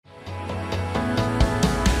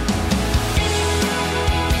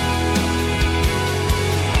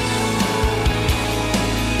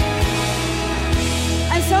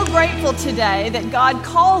thankful today that God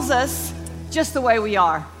calls us just the way we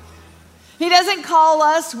are. He doesn't call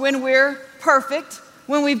us when we're perfect,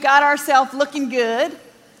 when we've got ourselves looking good,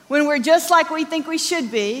 when we're just like we think we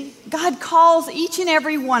should be. God calls each and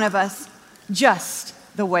every one of us just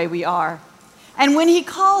the way we are. And when He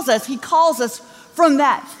calls us from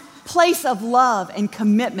that place of love and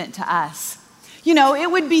commitment to us. You know, it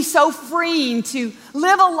would be so freeing to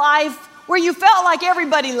live a life where you felt like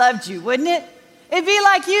everybody loved you, wouldn't it? It'd be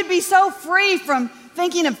like you'd be so free from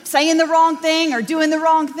thinking of saying the wrong thing or doing the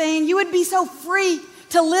wrong thing. You would be so free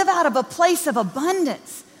to live out of a place of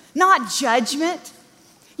abundance, not judgment.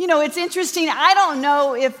 You know, it's interesting. I don't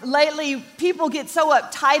know if lately people get so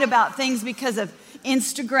uptight about things because of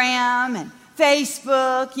Instagram and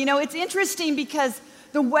Facebook. You know, it's interesting because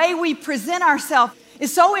the way we present ourselves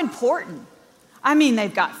is so important. I mean,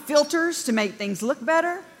 they've got filters to make things look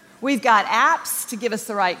better. We've got apps to give us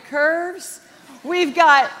the right curves. We've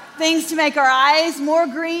got things to make our eyes more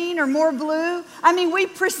green or more blue. I mean, we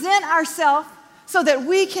present ourselves so that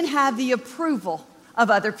we can have the approval of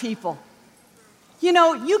other people. You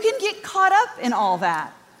know, you can get caught up in all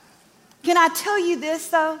that. Can I tell you this,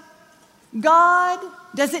 though? God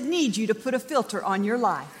doesn't need you to put a filter on your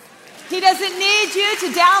life. He doesn't need you to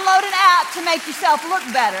download an app to make yourself look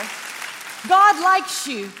better. God likes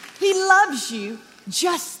you. He loves you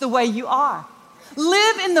just the way you are.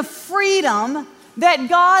 Live in the freedom that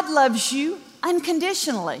God loves you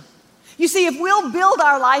unconditionally. You see, if we'll build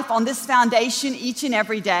our life on this foundation each and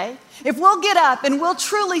every day, if we'll get up and we'll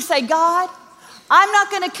truly say, God, I'm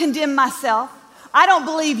not going to condemn myself. I don't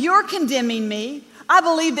believe you're condemning me. I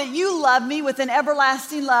believe that you love me with an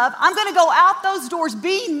everlasting love. I'm going to go out those doors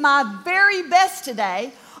being my very best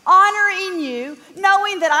today, honoring you,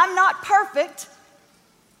 knowing that I'm not perfect,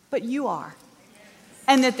 but you are.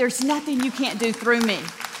 And that there's nothing you can't do through me.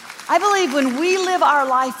 I believe when we live our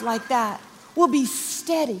life like that, we'll be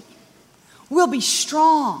steady. We'll be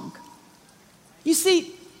strong. You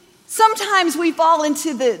see, sometimes we fall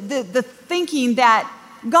into the thinking that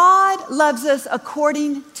God loves us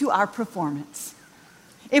according to our performance.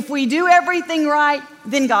 If we do everything right,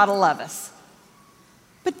 then God will love us.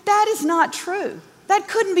 But that is not true. That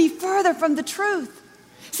couldn't be further from the truth.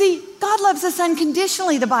 See, God loves us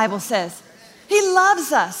unconditionally, the Bible says. He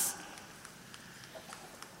loves us.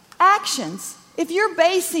 Actions. If you're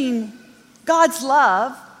basing God's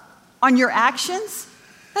love on your actions,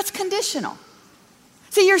 that's conditional.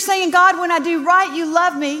 See, you're saying, God, when I do right, you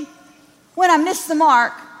love me. When I miss the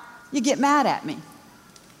mark, you get mad at me.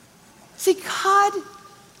 See, God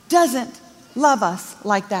doesn't love us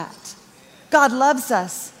like that. God loves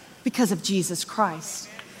us because of Jesus Christ.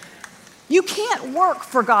 You can't work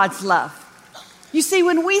for God's love. You see,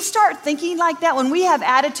 when we start thinking like that, when we have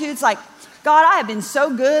attitudes like, God, I have been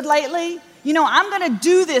so good lately. You know, I'm going to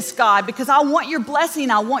do this, God, because I want your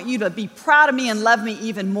blessing. I want you to be proud of me and love me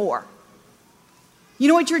even more. You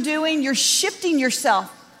know what you're doing? You're shifting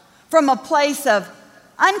yourself from a place of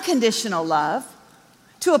unconditional love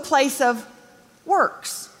to a place of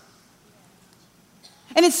works.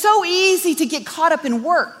 And it's so easy to get caught up in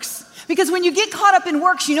works. Because when you get caught up in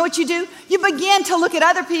works, you know what you do? You begin to look at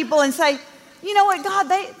other people and say, you know what, God,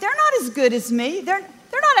 they're not as good as me. They're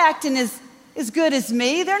not acting as good as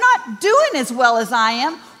me. They're not doing as well as I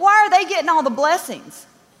am. Why are they getting all the blessings?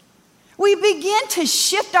 We begin to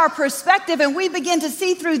shift our perspective and we begin to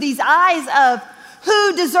see through these eyes of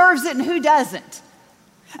who deserves it and who doesn't.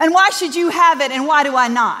 And why should you have it and why do I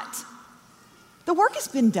not? The work has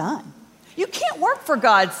been done. You can't work for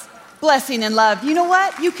God's blessing and love. You know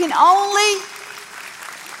what? You can only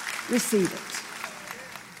receive it.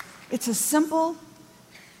 It's a simple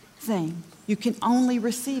thing. You can only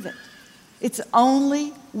receive it. It's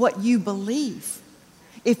only what you believe.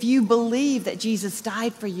 If you believe that Jesus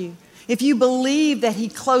died for you, if you believe that He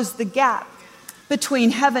closed the gap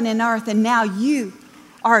between heaven and earth, and now you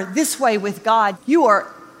are this way with God, you are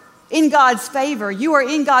in God's favor, you are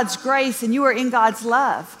in God's grace, and you are in God's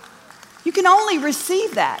love. You can only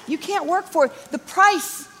receive that. You can't work for it. The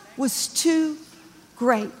price was too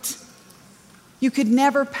great. You could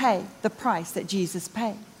never pay the price that Jesus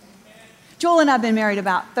paid. Joel and I have been married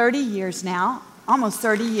about 30 years now, almost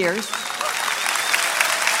 30 years.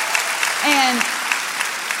 And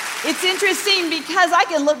it's interesting because I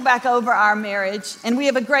can look back over our marriage, and we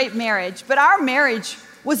have a great marriage, but our marriage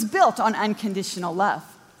was built on unconditional love.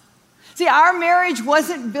 See, our marriage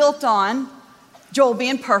wasn't built on Joel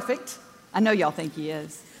being perfect. I know y'all think he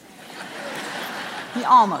is. He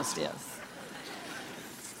almost is.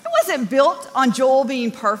 It wasn't built on Joel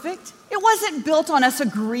being perfect. It wasn't built on us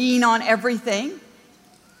agreeing on everything.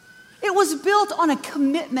 It was built on a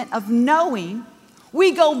commitment of knowing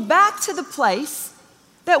we go back to the place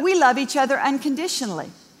that we love each other unconditionally.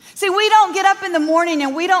 See, we don't get up in the morning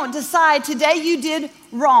and we don't decide, today you did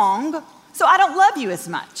wrong, so I don't love you as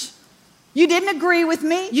much. You didn't agree with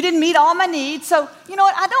me. You didn't meet all my needs. So, you know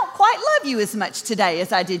what? I don't quite love you as much today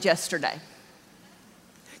as I did yesterday.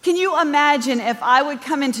 Can you imagine if I would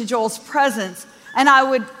come into Joel's presence and I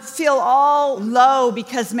would feel all low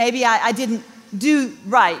because maybe I didn't do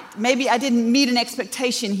right. Maybe I didn't meet an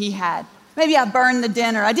expectation he had. Maybe I burned the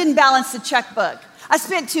dinner. I didn't balance the checkbook. I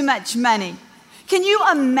spent too much money. Can you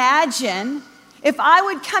imagine if I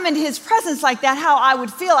would come into his presence like that, how I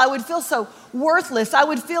would feel? I would feel so worthless. I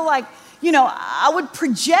would feel like, I would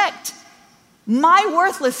project my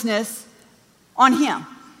worthlessness on him.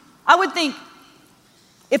 I would think,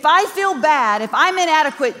 if I feel bad, if I'm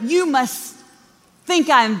inadequate, you must think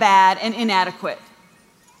I'm bad and inadequate.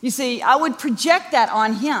 You see, I would project that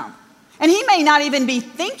on him. And he may not even be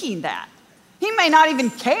thinking that. He may not even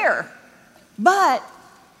care. But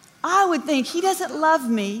I would think he doesn't love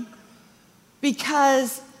me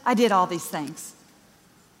because I did all these things.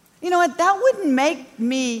 You know what? That wouldn't make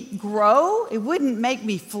me grow. It wouldn't make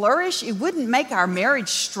me flourish. It wouldn't make our marriage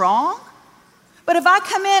strong. But if I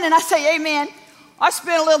come in and I say, hey, man, I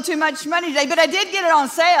spent a little too much money today, but I did get it on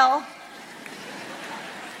sale.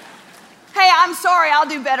 Hey, I'm sorry, I'll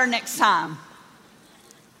do better next time.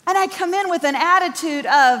 And I come in with an attitude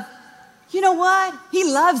of, you know what? He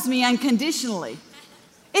loves me unconditionally.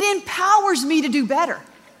 It empowers me to do better.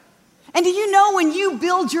 And do you know when you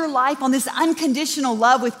build your life on this unconditional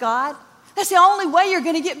love with God, that's the only way you're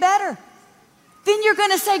going to get better. Then you're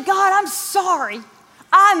going to say, God, I'm sorry.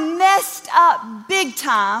 I messed up big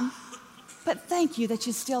time, but thank you that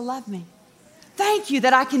you still love me. Thank you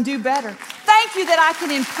that I can do better. Thank you that I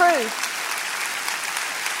can improve.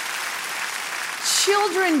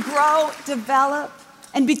 Children grow, develop,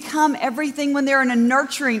 and become everything when they're in a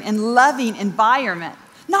nurturing and loving environment,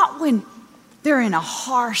 not when they're in a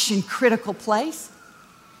harsh and critical place.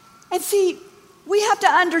 And see, we have to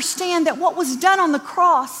understand that what was done on the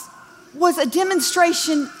cross was a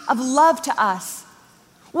demonstration of love to us.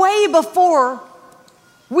 Way before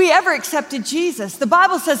we ever accepted Jesus. The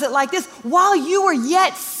Bible says it like this: while you were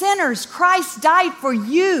yet sinners, Christ died for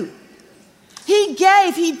you. He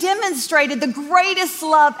demonstrated the greatest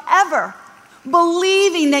love ever,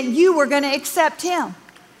 believing that you were going to accept him,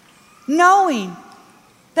 knowing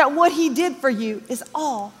that what he did for you is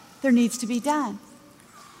all there needs to be done.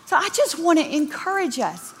 So I just want to encourage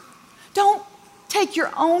us. Don't take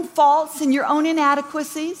your own faults and your own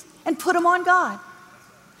inadequacies and put them on God.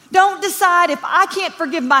 Don't decide, if I can't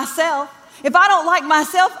forgive myself, if I don't like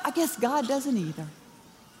myself, I guess God doesn't either.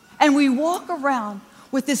 And we walk around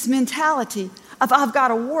with this mentality of, I've got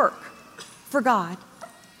to work for God.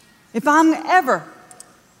 If I'm ever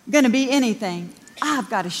going to be anything, I've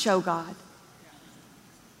got to show God.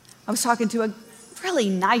 I was talking to a really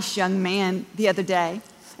nice young man the other day,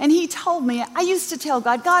 and he told me, I used to tell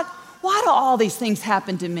God, God, why do all these things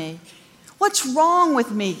happen to me? What's wrong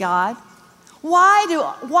with me, God? What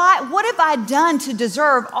have I done to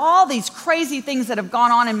deserve all these crazy things that have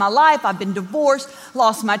gone on in my life? I've been divorced,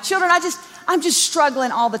 lost my children. I'm just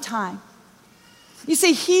struggling all the time. You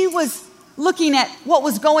see, he was looking at what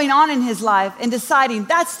was going on in his life and deciding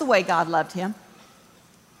that's the way God loved him.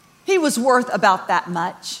 He was worth about that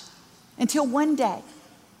much, until one day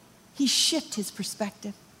he shifted his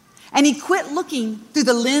perspective and he quit looking through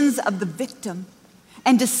the lens of the victim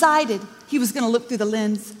and decided he was going to look through the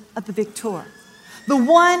lens of the victor, the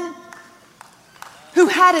one who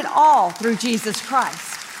had it all through Jesus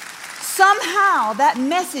Christ. Somehow that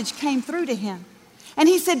message came through to him. And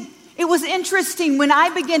he said, it was interesting when I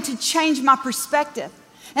began to change my perspective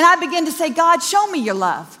and I began to say, God, show me your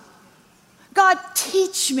love. God,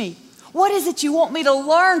 teach me. What is it you want me to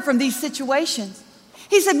learn from these situations?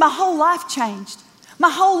 He said, my whole life changed. My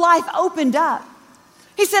whole life opened up.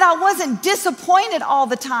 He said, I wasn't disappointed all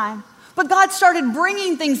the time, but God started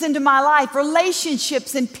bringing things into my life,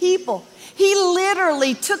 relationships and people. He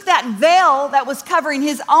literally took that veil that was covering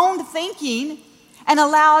his own thinking and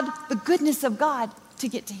allowed the goodness of God to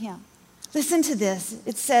get to him. Listen to this.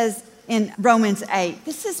 It says in Romans 8,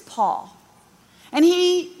 this is Paul. And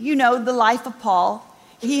the life of Paul,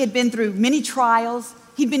 he had been through many trials.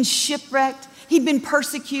 He'd been shipwrecked. He'd been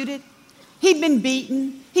persecuted. He'd been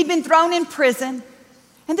beaten. He'd been thrown in prison.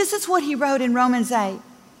 And this is what he wrote in Romans 8.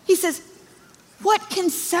 He says, what can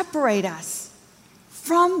separate us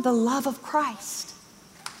from the love of Christ?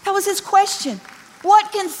 That was his question.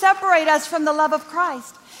 What can separate us from the love of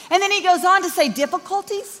Christ? And then he goes on to say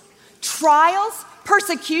difficulties, trials,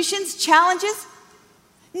 persecutions, challenges.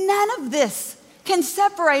 None of this can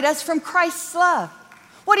separate us from Christ's love.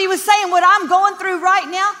 What he was saying, what I'm going through right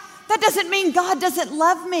now, that doesn't mean God doesn't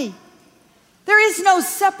love me. There is no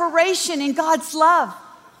separation in God's love.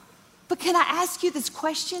 But can I ask you this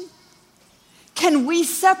question? Can we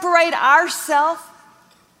separate ourselves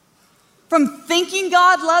from thinking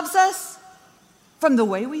God loves us from the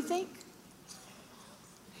way we think?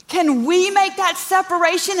 Can we make that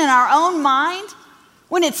separation in our own mind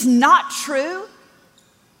when it's not true?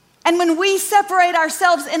 And when we separate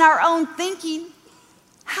ourselves in our own thinking,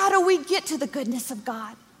 how do we get to the goodness of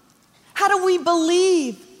God? How do we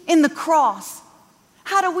believe in the cross?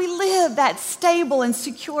 How do we live that stable and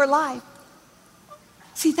secure life?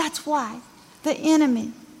 See, that's why the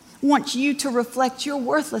enemy wants you to reflect your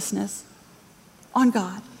worthlessness on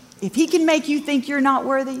God. If he can make you think you're not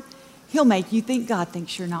worthy, he'll make you think God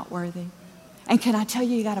thinks you're not worthy. And can I tell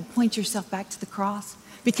you, you got to point yourself back to the cross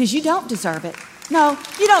because you don't deserve it. No,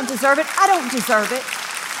 you don't deserve it. I don't deserve it.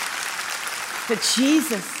 But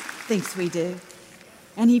Jesus thinks we do.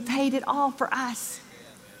 And he paid it all for us.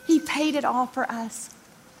 He paid it all for us.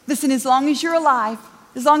 Listen, as long as you're alive,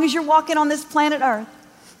 as long as you're walking on this planet Earth,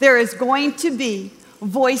 there is going to be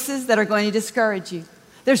voices that are going to discourage you.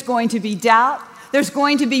 There's going to be doubt. There's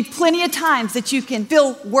going to be plenty of times that you can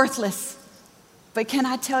feel worthless. But can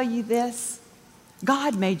I tell you this?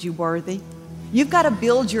 God made you worthy. You've got to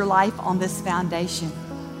build your life on this foundation.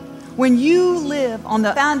 When you live on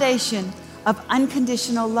the foundation of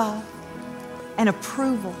unconditional love and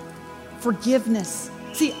approval, forgiveness,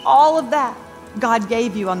 see, all of that God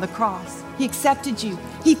gave you on the cross. He accepted you.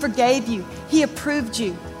 He forgave you. He approved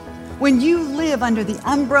you. When you live under the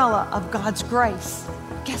umbrella of God's grace,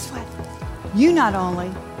 guess what? You not only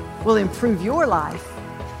will improve your life,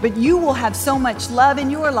 but you will have so much love in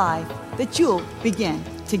your life that you'll begin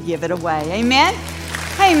to give it away. Amen?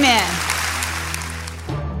 Amen.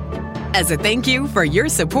 As a thank you for your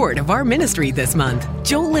support of our ministry this month,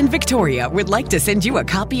 Joel and Victoria would like to send you a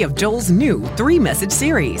copy of Joel's new 3-message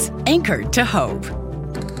series, Anchored to Hope.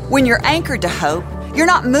 When you're anchored to hope, you're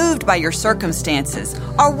not moved by your circumstances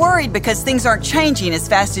or worried because things aren't changing as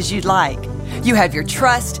fast as you'd like. You have your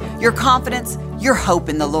trust, your confidence, your hope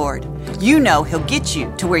in the Lord. You know He'll get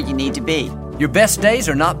you to where you need to be. Your best days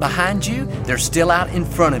are not behind you, they're still out in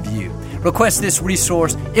front of you. Request this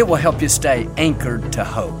resource, it will help you stay anchored to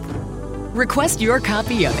hope. Request your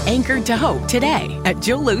copy of Anchored to Hope today at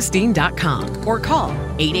joelosteen.com or call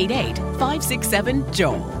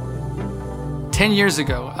 888-567-JOEL. 10 years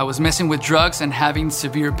ago, I was messing with drugs and having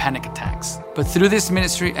severe panic attacks. But through this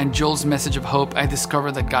ministry and Joel's message of hope, I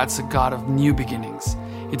discovered that God's a God of new beginnings.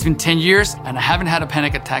 It's been 10 years and I haven't had a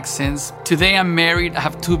panic attack since. Today I'm married, I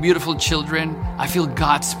have 2 beautiful children. I feel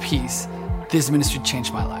God's peace. This ministry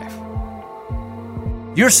changed my life.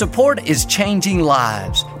 Your support is changing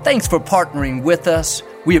lives. Thanks for partnering with us.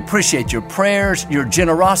 We appreciate your prayers, your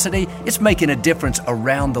generosity. It's making a difference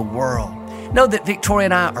around the world. Know that Victoria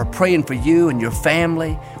and I are praying for you and your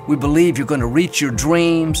family. We believe you're going to reach your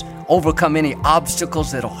dreams, overcome any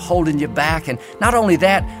obstacles that are holding you back. And not only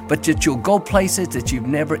that, but that you'll go places that you've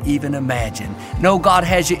never even imagined. Know God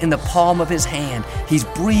has you in the palm of His hand. He's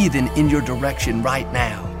breathing in your direction right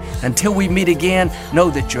now. Until we meet again,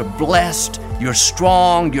 know that you're blessed, you're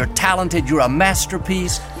strong, you're talented, you're a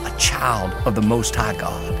masterpiece, a child of the Most High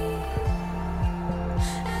God.